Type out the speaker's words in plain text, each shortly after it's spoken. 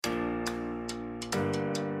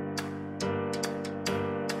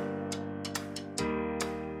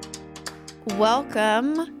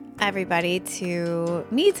Welcome, everybody, to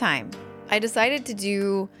Me Time. I decided to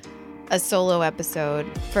do a solo episode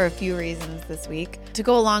for a few reasons this week. To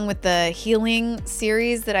go along with the healing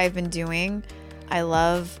series that I've been doing, I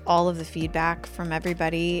love all of the feedback from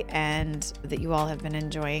everybody and that you all have been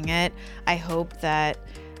enjoying it. I hope that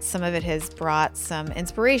some of it has brought some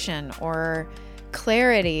inspiration or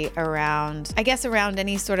clarity around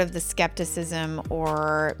any sort of the skepticism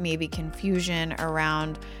or maybe confusion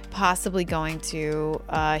around possibly going to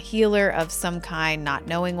a healer of some kind, not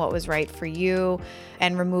knowing what was right for you,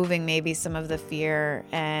 and removing maybe some of the fear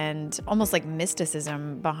and almost like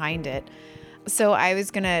mysticism behind it. So I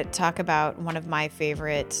was going to talk about one of my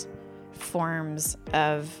favorite forms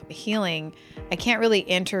of healing. I can't really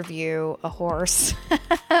interview a horse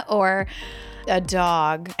or a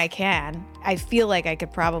dog. I feel like I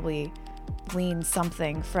could probably glean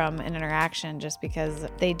something from an interaction just because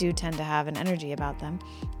they do tend to have an energy about them,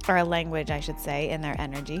 or a language, I should say, in their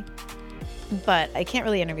energy. But I can't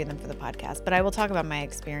really interview them for the podcast. But I will talk about my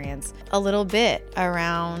experience a little bit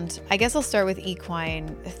around, I guess I'll start with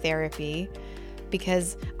equine therapy,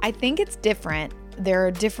 because I think it's different. There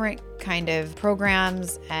are different kind of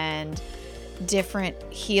programs and different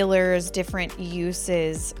healers, different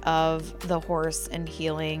uses of the horse and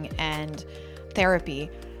healing and therapy.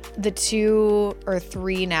 The 2 or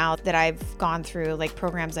 3 now that I've gone through, like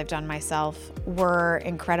programs I've done myself, were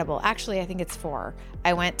incredible. Actually, I think it's 4.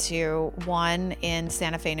 I went to 1 in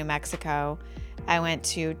Santa Fe, New Mexico. I went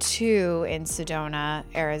to 2 in Sedona,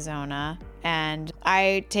 Arizona. And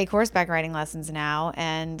I take horseback riding lessons now,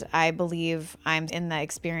 and I believe I'm in the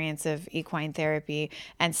experience of equine therapy.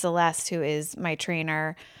 And Celeste, who is my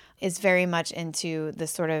trainer, is very much into the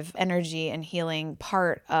sort of energy and healing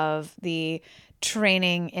part of the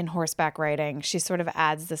training in horseback riding. She sort of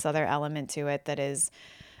adds this other element to it that is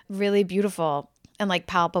really beautiful and like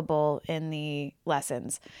palpable in the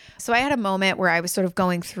lessons. So I had a moment where I was sort of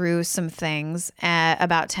going through some things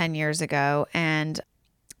about 10 years ago, and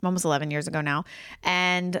almost 11 years ago now.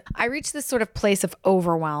 And I reached this sort of place of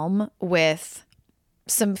overwhelm with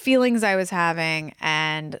some feelings I was having,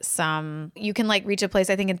 and you can like reach a place,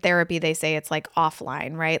 I think in therapy, they say it's like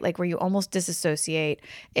offline, right? Like where you almost disassociate.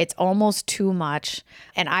 It's almost too much.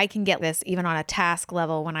 And I can get this even on a task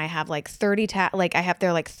level when I have like 30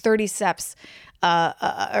 30 steps,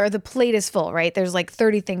 or the plate is full, right? There's like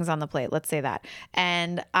 30 things on the plate. Let's say that.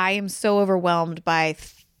 And I am so overwhelmed by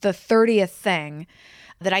the 30th thing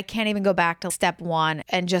that I can't even go back to step 1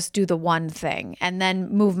 and just do the one thing and then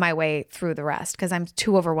move my way through the rest because I'm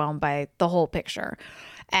too overwhelmed by the whole picture.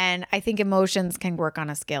 And I think emotions can work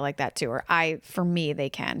on a scale like that too, for me,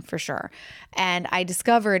 they can for sure. And I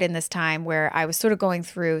discovered in this time where I was sort of going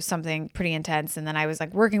through something pretty intense, and then I was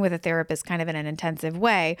like working with a therapist kind of in an intensive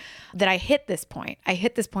way, that I hit this point. I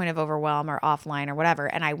hit this point of overwhelm or offline or whatever.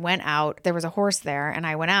 And I went out, there was a horse there, and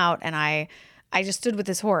I went out and I just stood with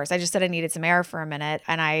this horse. I just said I needed some air for a minute,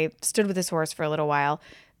 and I stood with this horse for a little while.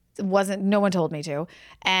 No one told me to.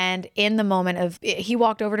 And in the moment he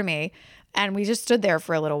walked over to me, and we just stood there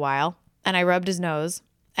for a little while, and I rubbed his nose,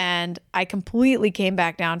 and I completely came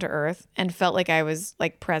back down to earth and felt like I was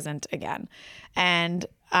like present again. And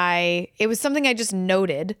it was something I just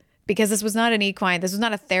noted, because this was not an equine, this was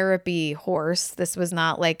not a therapy horse. This was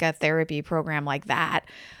not like a therapy program like that,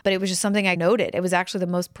 but it was just something I noted. It was actually the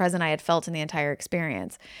most present I had felt in the entire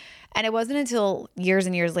experience. And it wasn't until years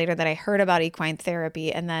and years later that I heard about equine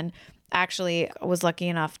therapy, and then actually was lucky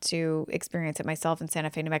enough to experience it myself in Santa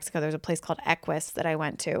Fe, New Mexico. There's a place called Equine that I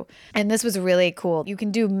went to. And this was really cool. You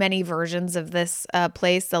can do many versions of this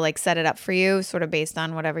place. They'll like set it up for you sort of based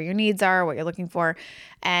on whatever your needs are, what you're looking for.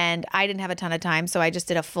 And I didn't have a ton of time, so I just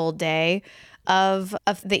did a full day of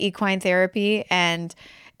the equine therapy. And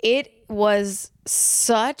it was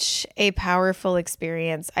such a powerful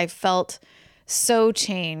experience. I felt so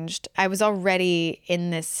changed. I was already in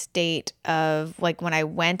this state of like, when I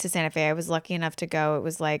went to Santa Fe, I was lucky enough to go. It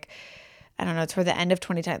was like, I don't know, toward the end of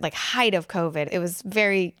 2010, like height of COVID. It was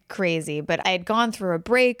very crazy, but I had gone through a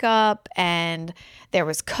breakup, and there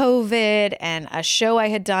was COVID, and a show I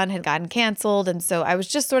had done had gotten canceled. And so I was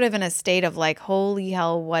just sort of in a state of like, holy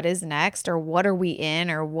hell, what is next? Or what are we in?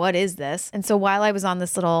 Or what is this? And so while I was on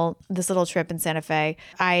this little trip in Santa Fe,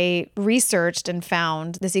 I researched and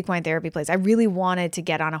found this equine therapy place. I really wanted to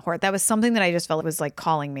get on a horse. That was something that I just felt was like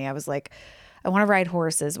calling me. I was like, I want to ride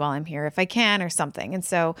horses while I'm here if I can or something. And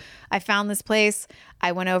so I found this place.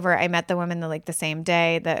 I went over, I met the woman the same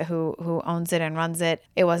day who owns it and runs it.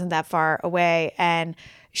 It wasn't that far away. And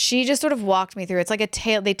she just sort of walked me through. It's like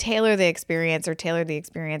they tailor the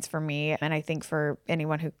experience for me. And I think for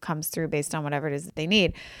anyone who comes through based on whatever it is that they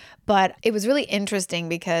need. But it was really interesting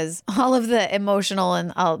because all of the emotional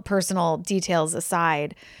and personal details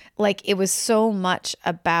aside, like it was so much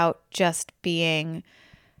about just being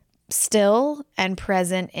still and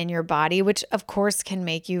present in your body, which of course can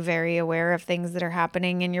make you very aware of things that are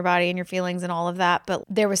happening in your body and your feelings and all of that. But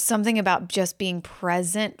there was something about just being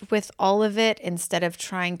present with all of it instead of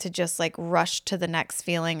trying to just like rush to the next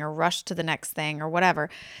feeling or rush to the next thing or whatever.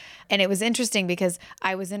 And it was interesting because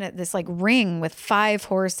I was in this like ring with 5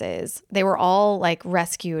 horses. They were all like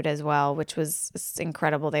rescued as well, which was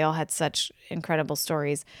incredible. They all had such incredible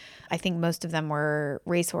stories. I think most of them were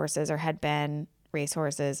racehorses or had been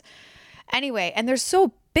racehorses. Anyway, and they're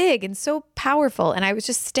so big and so powerful. And I was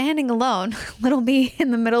just standing alone, little me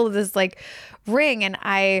in the middle of this like ring. And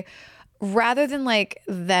rather than like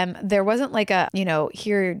them, there wasn't like a,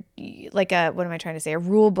 here, like a, what am I trying to say? A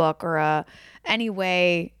rule book or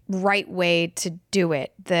right way to do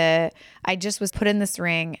it. I just was put in this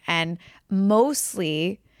ring, and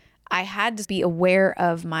mostly I had to be aware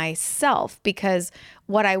of myself, because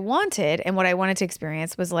what I wanted to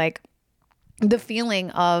experience was like the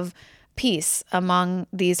feeling of peace among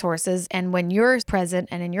these horses. And when you're present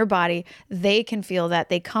and in your body, they can feel that.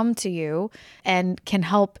 They come to you and can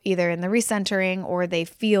help either in the recentering, or they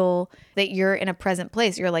feel that you're in a present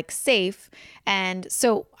place. You're like safe. And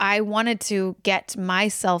so I wanted to get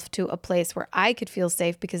myself to a place where I could feel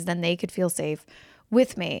safe, because then they could feel safe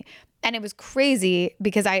with me. And it was crazy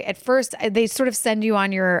because at first they sort of send you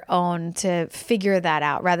on your own to figure that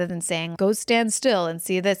out, rather than saying, go stand still and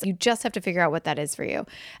see this. You just have to figure out what that is for you.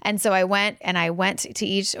 And so I went to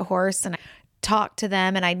each horse and I talked to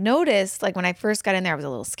them. And I noticed, like, when I first got in there, I was a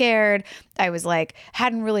little scared. I was like,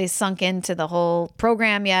 hadn't really sunk into the whole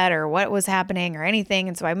program yet or what was happening or anything.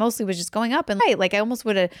 And so I mostly was just going up and like I almost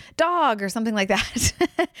would a dog or something like that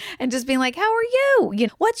and just being like, how are you?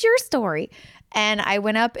 What's your story? And I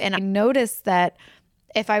went up and I noticed that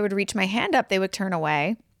if I would reach my hand up, they would turn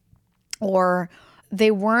away, or they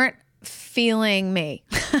weren't feeling me.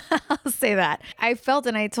 I'll say that. I felt,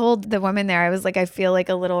 and I told the woman there, I was like, I feel like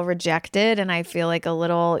a little rejected, and I feel like a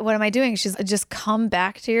little, what am I doing? She's just come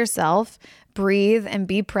back to yourself, breathe and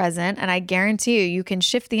be present. And I guarantee you can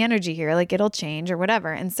shift the energy here. Like it'll change or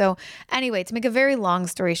whatever. And so anyway, to make a very long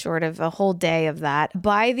story short of a whole day of that,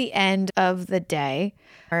 by the end of the day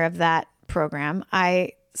or of that program,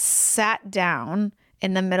 I sat down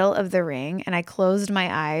in the middle of the ring and I closed my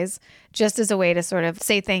eyes just as a way to sort of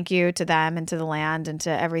say thank you to them and to the land and to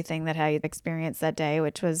everything that I experienced that day,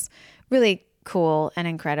 which was really cool and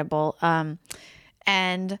incredible.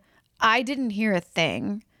 And I didn't hear a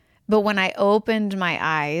thing, but when I opened my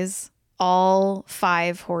eyes, all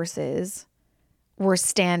 5 horses were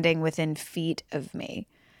standing within feet of me,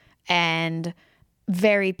 and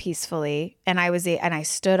very peacefully. And I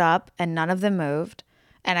stood up and none of them moved.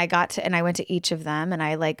 And I went to each of them and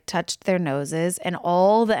I like touched their noses, and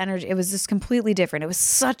all the energy, it was just completely different. It was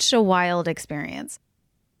such a wild experience.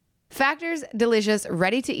 Factor's delicious,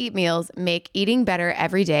 ready-to-eat meals make eating better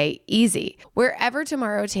every day easy. Wherever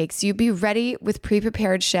tomorrow takes you, be ready with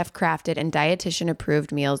pre-prepared, chef-crafted, and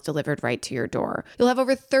dietitian-approved meals delivered right to your door. You'll have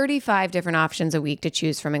over 35 different options a week to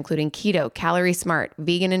choose from, including keto, calorie smart,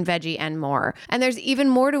 vegan and veggie, and more. And there's even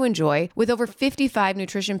more to enjoy with over 55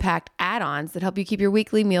 nutrition-packed add-ons that help you keep your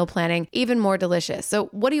weekly meal planning even more delicious. So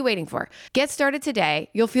what are you waiting for? Get started today.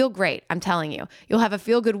 You'll feel great. I'm telling you. You'll have a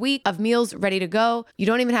feel-good week of meals ready to go. You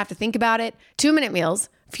don't even have to think about it. 2-minute meals.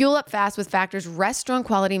 Fuel up fast with Factor's restaurant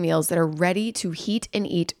quality meals that are ready to heat and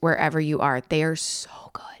eat wherever you are. They are so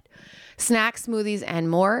good. Snacks, smoothies,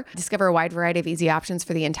 and more. Discover a wide variety of easy options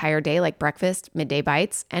for the entire day, like breakfast, midday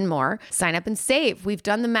bites, and more. Sign up and save. We've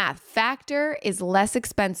done the math. Factor is less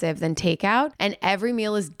expensive than takeout, and every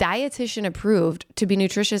meal is dietitian approved to be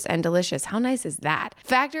nutritious and delicious. How nice is that?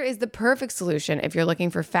 Factor is the perfect solution if you're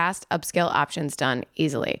looking for fast, upscale options done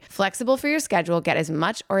easily. Flexible for your schedule. Get as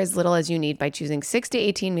much or as little as you need by choosing 6 to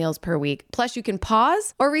 18 meals per week. Plus, you can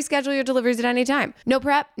pause or reschedule your deliveries at any time. No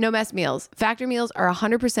prep, no mess meals. Factor meals are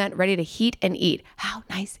 100% ready to heat and eat. How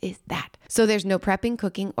nice is that? So there's no prepping,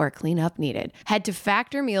 cooking, or cleanup needed. Head to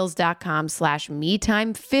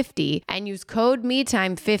factormeals.com/metime50 and use code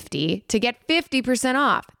metime50 to get 50%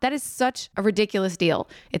 off. That is such a ridiculous deal.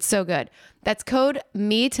 It's so good. That's code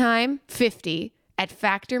metime50 at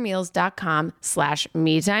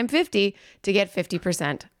factormeals.com/metime50 to get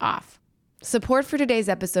 50% off. Support for today's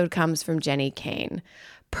episode comes from Jenny Kane.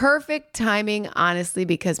 Perfect timing, honestly,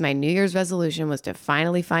 because my New Year's resolution was to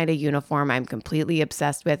finally find a uniform I'm completely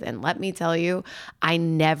obsessed with. And let me tell you, I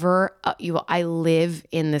live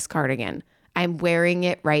in this cardigan. I'm wearing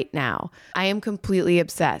it right now. I am completely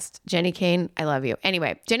obsessed. Jenny Kane, I love you.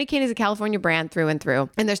 Anyway, Jenny Kane is a California brand through and through,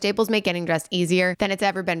 and their staples make getting dressed easier than it's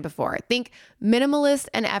ever been before. Think minimalist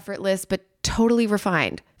and effortless, but totally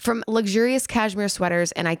refined. From luxurious cashmere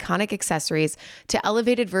sweaters and iconic accessories to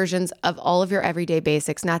elevated versions of all of your everyday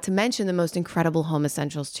basics, not to mention the most incredible home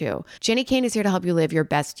essentials too. Jenny Kane is here to help you live your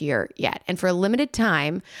best year yet. And for a limited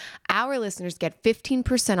time, our listeners get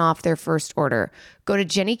 15% off their first order. Go to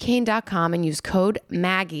jennykane.com and use code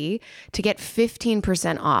Maggie to get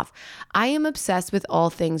 15% off. I am obsessed with all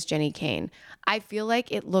things Jenny Kane. I feel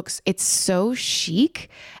like it's so chic,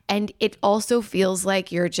 and it also feels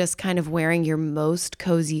like you're just kind of wearing your most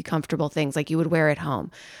cozy, comfortable things like you would wear at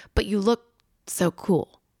home, but you look so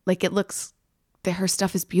cool. Like her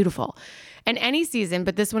stuff is beautiful. And any season,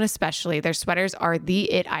 but this one especially, their sweaters are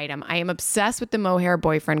the it item. I am obsessed with the mohair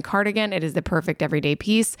boyfriend cardigan. It is the perfect everyday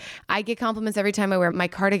piece. I get compliments every time I wear my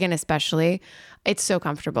cardigan, especially. It's so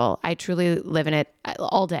comfortable. I truly live in it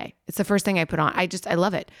all day. It's the first thing I put on. I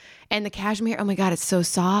love it. And the cashmere, oh my God, it's so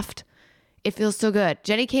soft. It feels so good.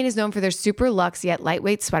 Jenny Kane is known for their super luxe yet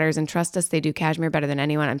lightweight sweaters, and trust us, they do cashmere better than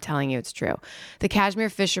anyone. I'm telling you, it's true. The Cashmere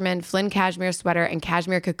Fisherman, Flynn Cashmere Sweater, and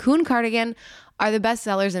Cashmere Cocoon Cardigan are the best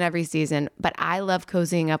sellers in every season, but I love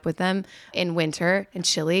cozying up with them in winter and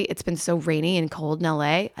chilly. It's been so rainy and cold in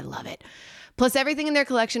LA. I love it. Plus, everything in their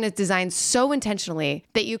collection is designed so intentionally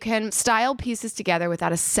that you can style pieces together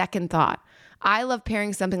without a second thought. I love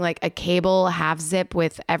pairing something like a cable half zip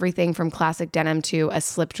with everything from classic denim to a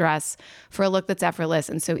slip dress for a look that's effortless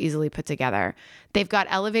and so easily put together. They've got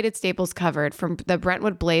elevated staples covered from the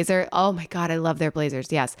Brentwood blazer. Oh my God, I love their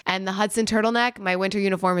blazers. Yes. And the Hudson turtleneck. My winter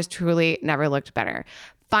uniform has truly never looked better.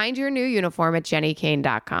 Find your new uniform at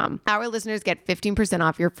jennykane.com. Our listeners get 15%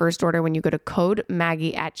 off your first order when you go to code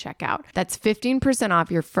Maggie at checkout. That's 15%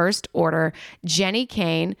 off your first order. Jenny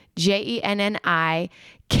Kane, JennyKayne.com,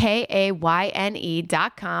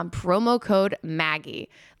 promo code Maggie.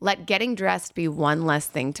 Let getting dressed be one less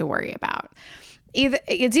thing to worry about.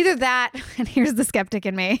 It's either that, and here's the skeptic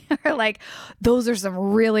in me, or like, those are some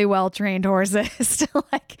really well-trained horses to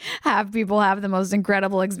like have people have the most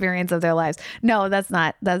incredible experience of their lives. No, that's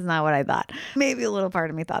not what I thought. Maybe a little part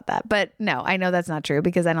of me thought that, but no, I know that's not true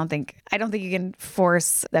because I don't think you can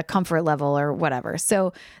force the comfort level or whatever.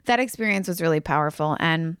 So that experience was really powerful.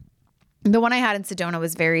 And the one I had in Sedona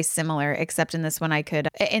was very similar, except in this one I could,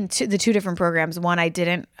 the two different programs, one I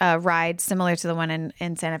didn't ride similar to the one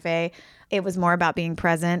in Santa Fe. It was more about being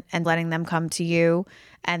present and letting them come to you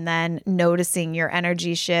and then noticing your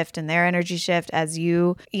energy shift and their energy shift as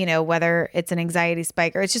whether it's an anxiety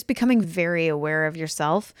spike or it's just becoming very aware of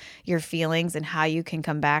yourself, your feelings, and how you can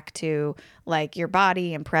come back to like your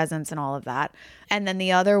body and presence and all of that. And then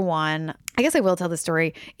the other one, I guess I will tell the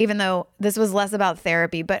story, even though this was less about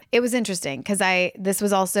therapy, but it was interesting because this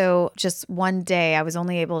was also just one day. I was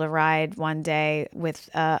only able to ride one day with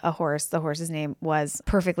a horse. The horse's name was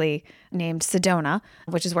perfectly named Sedona,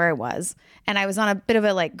 which is where I was. And I was on a bit of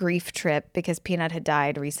a like grief trip because Peanut had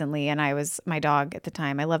died recently and I was my dog at the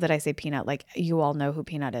time. I love that I say Peanut, like you all know who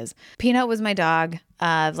Peanut is. Peanut was my dog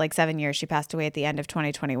of like 7 years. She passed away at the end of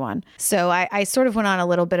 2021. So I sort of went on a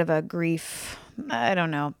little bit of a grief, I don't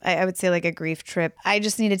know. I would say like a grief trip. I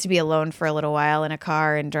just needed to be alone for a little while in a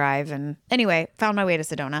car and drive. And anyway, found my way to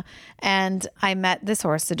Sedona and I met this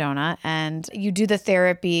horse, Sedona, and you do the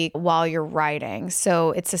therapy while you're riding. So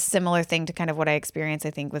it's a similar thing to kind of what I experienced,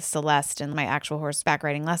 I think, with Celeste and my actual horseback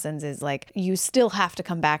riding lessons is like, you still have to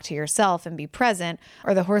come back to yourself and be present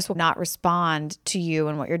or the horse will not respond to you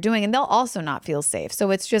and what you're doing. And they'll also not feel safe. So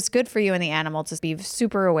it's just good for you and the animal to be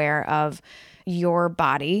super aware of your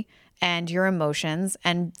body and your emotions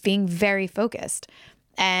and being very focused.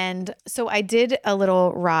 And so I did a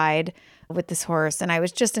little ride with this horse and I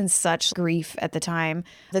was just in such grief at the time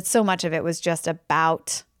that so much of it was just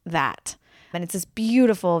about that. And it's this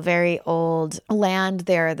beautiful, very old land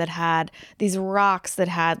there that had these rocks that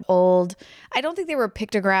had old, I don't think they were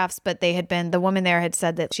pictographs, but the woman there had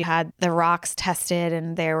said that she had the rocks tested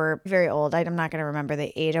and they were very old. I'm not going to remember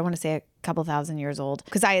the age. I want to say couple thousand years old.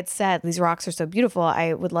 Because I had said, these rocks are so beautiful,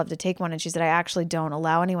 I would love to take one. And she said, I actually don't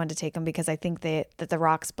allow anyone to take them because I think that the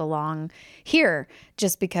rocks belong here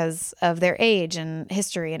just because of their age and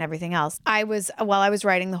history and everything else. While I was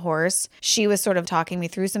riding the horse, she was sort of talking me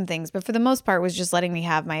through some things, but for the most part was just letting me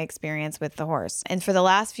have my experience with the horse. And for the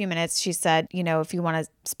last few minutes, she said, if you want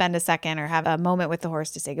to spend a second or have a moment with the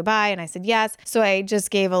horse to say goodbye. And I said, yes. So I just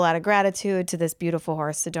gave a lot of gratitude to this beautiful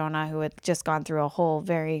horse, Sedona, who had just gone through a whole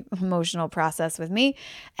very emotional process with me.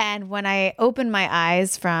 And when I opened my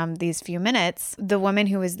eyes from these few minutes, the woman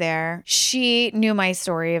who was there, she knew my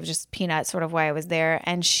story of just Peanut, sort of why I was there.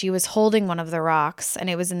 And she was holding one of the rocks and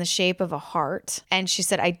it was in the shape of a heart. And she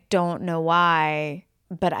said, I don't know why,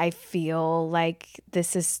 but I feel like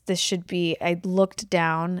this should be, I looked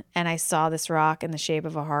down and I saw this rock in the shape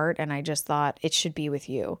of a heart and I just thought it should be with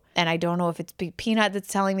you. And I don't know if it's Peanut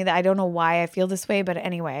that's telling me that. I don't know why I feel this way, but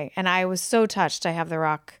anyway. And I was so touched. I have the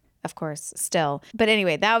rock, of course, still. But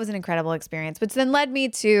anyway, that was an incredible experience, which then led me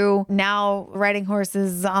to now riding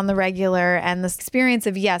horses on the regular and this experience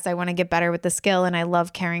of, yes, I want to get better with the skill and I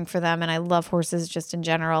love caring for them and I love horses just in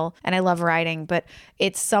general and I love riding, but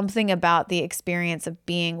it's something about the experience of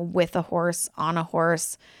being with a horse, on a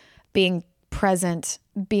horse, being present,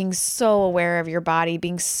 being so aware of your body,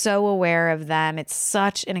 being so aware of them. It's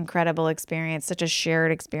such an incredible experience, such a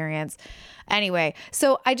shared experience. Anyway,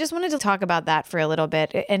 so I just wanted to talk about that for a little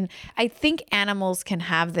bit. And I think animals can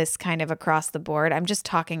have this kind of across the board. I'm just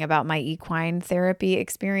talking about my equine therapy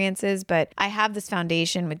experiences, but I have this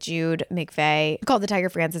foundation with Jude McVeigh called the Tiger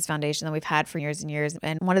Francis Foundation that we've had for years and years.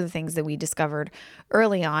 And one of the things that we discovered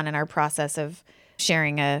early on in our process of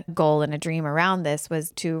sharing a goal and a dream around this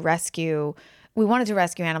was to rescue. We wanted to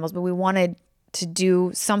rescue animals, but we wanted to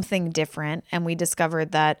do something different. And we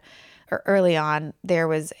discovered that early on, there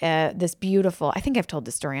was this beautiful, I think I've told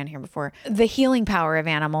this story on here before, the healing power of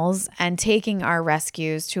animals and taking our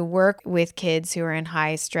rescues to work with kids who are in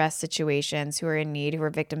high stress situations, who are in need, who are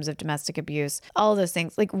victims of domestic abuse, all of those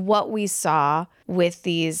things. Like what we saw with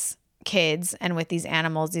these kids and with these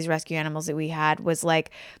animals, these rescue animals that we had was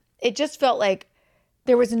like, it just felt like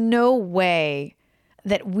there was no way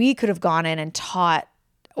that we could have gone in and taught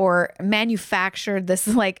or manufactured this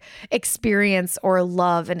like experience or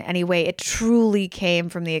love in any way. It truly came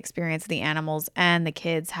from the experience of the animals and the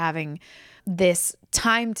kids having this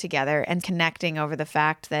time together and connecting over the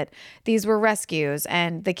fact that these were rescues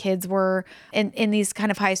and the kids were in these kind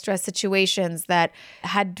of high stress situations that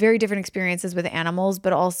had very different experiences with animals,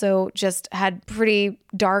 but also just had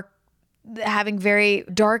having very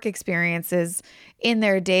dark experiences in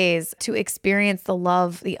their days. To experience the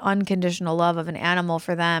love, the unconditional love of an animal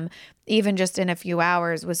for them, even just in a few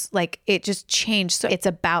hours, was like, it just changed. So it's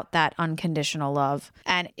about that unconditional love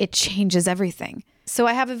and it changes everything. So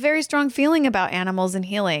I have a very strong feeling about animals and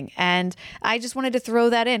healing. And I just wanted to throw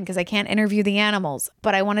that in because I can't interview the animals,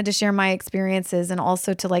 but I wanted to share my experiences and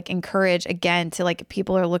also to like encourage again to like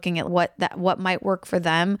people are looking at what might work for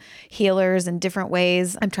them, healers in different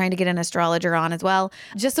ways. I'm trying to get an astrologer on as well,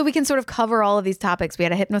 just so we can sort of cover all of these topics. We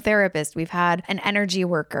had a hypnotherapist, we've had an energy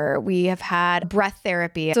worker, we have had breath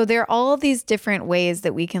therapy. So there are all of these different ways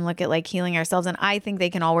that we can look at like healing ourselves. And I think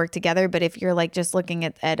they can all work together. But if you're like just looking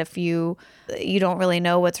at a few, you don't really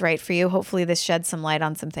know what's right for you. Hopefully this sheds some light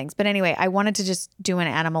on some things. But anyway, I wanted to just do an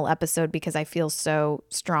animal episode because I feel so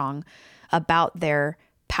strong about their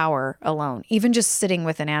power alone, even just sitting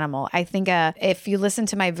with an animal. I think if you listen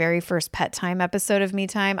to my very first pet time episode of Me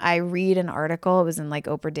Time, I read an article, it was in like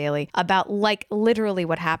Oprah Daily, about like literally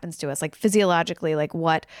what happens to us, like physiologically, like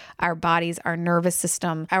what our bodies, our nervous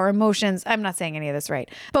system, our emotions, I'm not saying any of this right,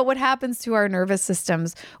 but what happens to our nervous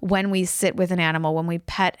systems when we sit with an animal, when we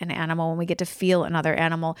pet an animal, when we get to feel another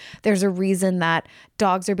animal. There's a reason that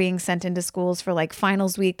dogs are being sent into schools for like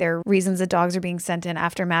finals week. There are reasons that dogs are being sent in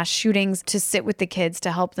after mass shootings to sit with the kids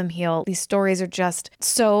to help them heal. These stories are just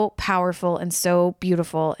so powerful and so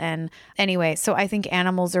beautiful. And anyway, so I think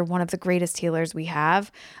animals are one of the greatest healers we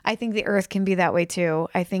have. I think the earth can be that way too.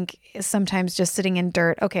 I think sometimes just sitting in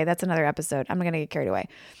dirt, okay, that's another episode. I'm going to get carried away.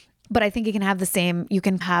 But I think you can have the same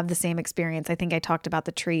experience. I think I talked about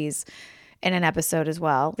the trees in an episode as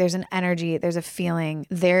well. There's an energy, there's a feeling.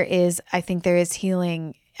 I think there is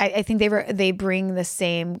healing. I think they bring the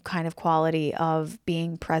same kind of quality of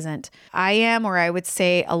being present. I would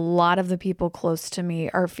say a lot of the people close to me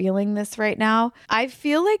are feeling this right now. I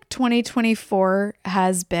feel like 2024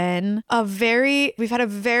 has been we've had a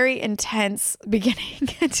very intense beginning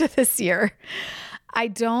into this year.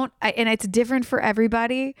 And it's different for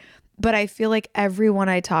everybody, but I feel like everyone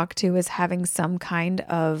I talk to is having some kind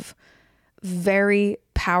of very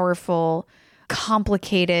powerful,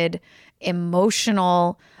 complicated,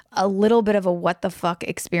 emotional, a little bit of a what the fuck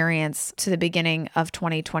experience to the beginning of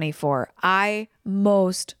 2024. I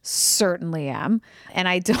most certainly am. And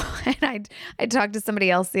I don't, and I talked to somebody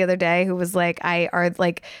else the other day who was like,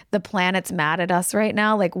 the planet's mad at us right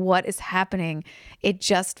now. Like, what is happening? It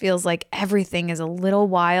just feels like everything is a little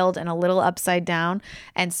wild and a little upside down.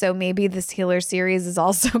 And so maybe this healer series is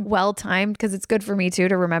also well timed, because it's good for me too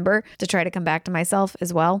to remember to try to come back to myself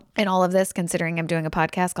as well in all of this, considering I'm doing a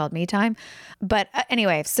podcast called Me Time. But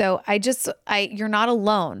anyway, so you're not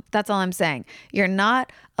alone. That's all I'm saying. You're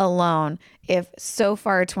not alone if so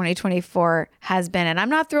far 2024 has been, and I'm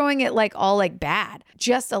not throwing it like all like bad,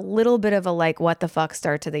 just a little bit of a like what the fuck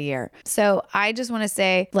start to the year. So I just want to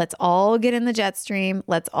say, let's all get in the jet stream.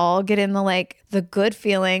 Let's all get in the like the good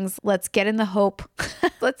feelings. Let's get in the hope.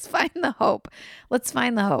 Let's find the hope. Let's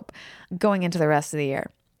find the hope going into the rest of the year.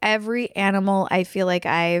 Every animal I feel like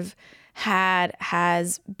I've had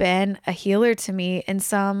has been a healer to me in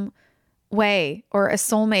some way, or a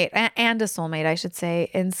soulmate, and a soulmate, I should say,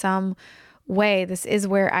 in some way. This is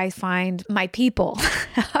where I find my people.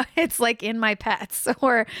 It's like in my pets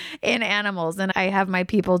or in animals, and I have my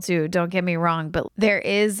people too, don't get me wrong, but there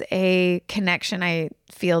is a connection I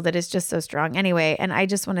feel that is just so strong. Anyway, and I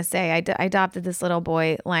just want to say I adopted this little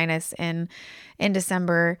boy, Linus, in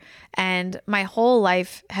December, and my whole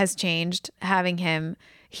life has changed having him.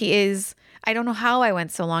 I don't know how I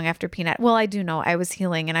went so long after Peanut. Well, I do know I was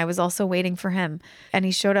healing, and I was also waiting for him, and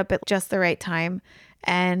he showed up at just the right time.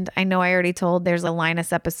 And I know I already told, there's a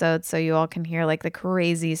Linus episode, so you all can hear like the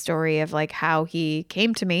crazy story of like how he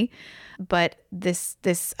came to me. But this,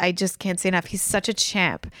 I just can't say enough. He's such a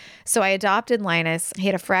champ. So I adopted Linus. He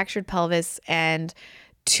had a fractured pelvis and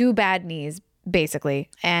 2 bad knees, basically.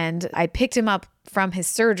 And I picked him up from his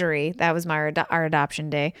surgery. That was our adoption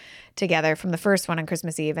day together, from the first one on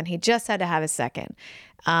Christmas Eve. And he just had to have his second.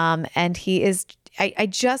 And he's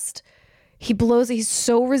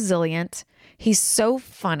so resilient. He's so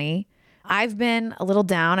funny. I've been a little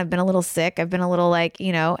down. I've been a little sick. I've been a little like,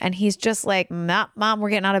 and he's just like, nah, Mom,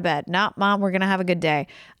 we're getting out of bed. Nah, Mom, we're going to have a good day.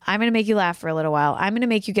 I'm going to make you laugh for a little while. I'm going to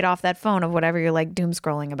make you get off that phone of whatever you're like doom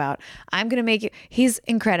scrolling about. I'm going to make you, he's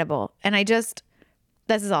incredible. And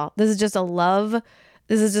this is all. This is just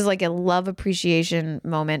like a love appreciation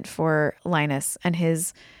moment for Linus, and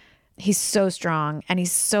he's so strong, and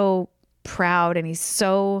he's so proud, and he's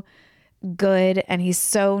so good, and he's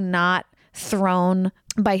so not thrown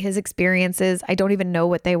by his experiences. I don't even know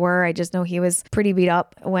what they were. I just know he was pretty beat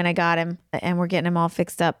up when I got him, and we're getting him all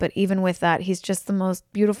fixed up. But even with that, he's just the most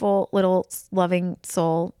beautiful little loving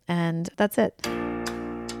soul, and that's it.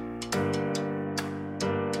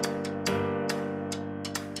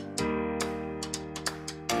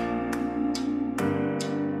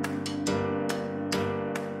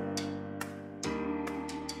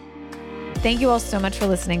 Thank you all so much for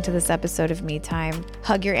listening to this episode of Me Time.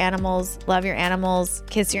 Hug your animals, love your animals,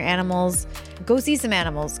 kiss your animals, go see some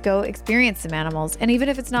animals, go experience some animals. And even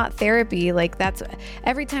if it's not therapy, like that's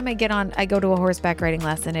every time I go to a horseback riding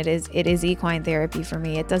lesson, it is equine therapy for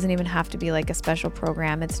me. It doesn't even have to be like a special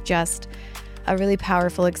program. It's just a really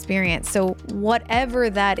powerful experience. So whatever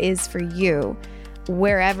that is for you,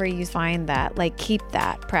 wherever you find that, like keep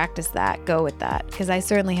that, practice that, go with that. Because I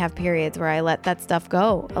certainly have periods where I let that stuff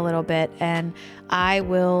go a little bit, and I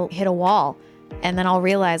will hit a wall. And then I'll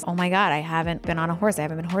realize, oh my God, I haven't been on a horse. I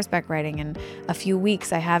haven't been horseback riding in a few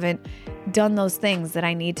weeks. I haven't done those things that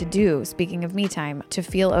I need to do, speaking of me time, to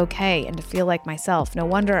feel okay and to feel like myself. No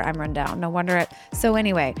wonder I'm run down. No wonder So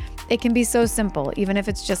anyway, it can be so simple, even if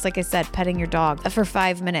it's just, like I said, petting your dog for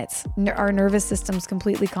 5 minutes. Our nervous systems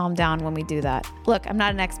completely calm down when we do that. Look, I'm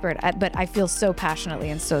not an expert, but I feel so passionately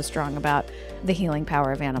and so strong about the healing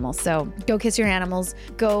power of animals. So go kiss your animals.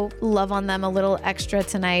 Go love on them a little extra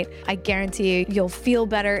tonight. I guarantee you'll feel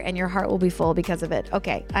better and your heart will be full because of it.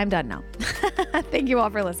 Okay, I'm done now. Thank you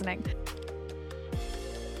all for listening.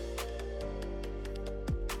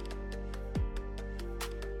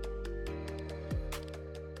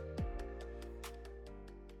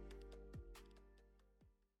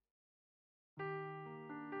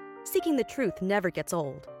 Seeking the truth never gets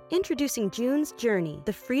old. Introducing June's Journey,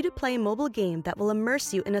 the free-to-play mobile game that will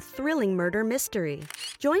immerse you in a thrilling murder mystery.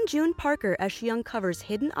 Join June Parker as she uncovers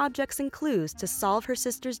hidden objects and clues to solve her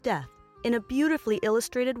sister's death in a beautifully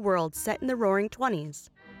illustrated world set in the Roaring '20s.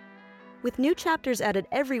 With new chapters added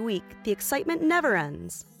every week, the excitement never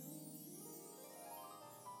ends.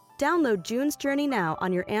 Download June's Journey now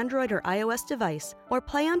on your Android or iOS device, or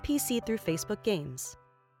play on PC through Facebook Games.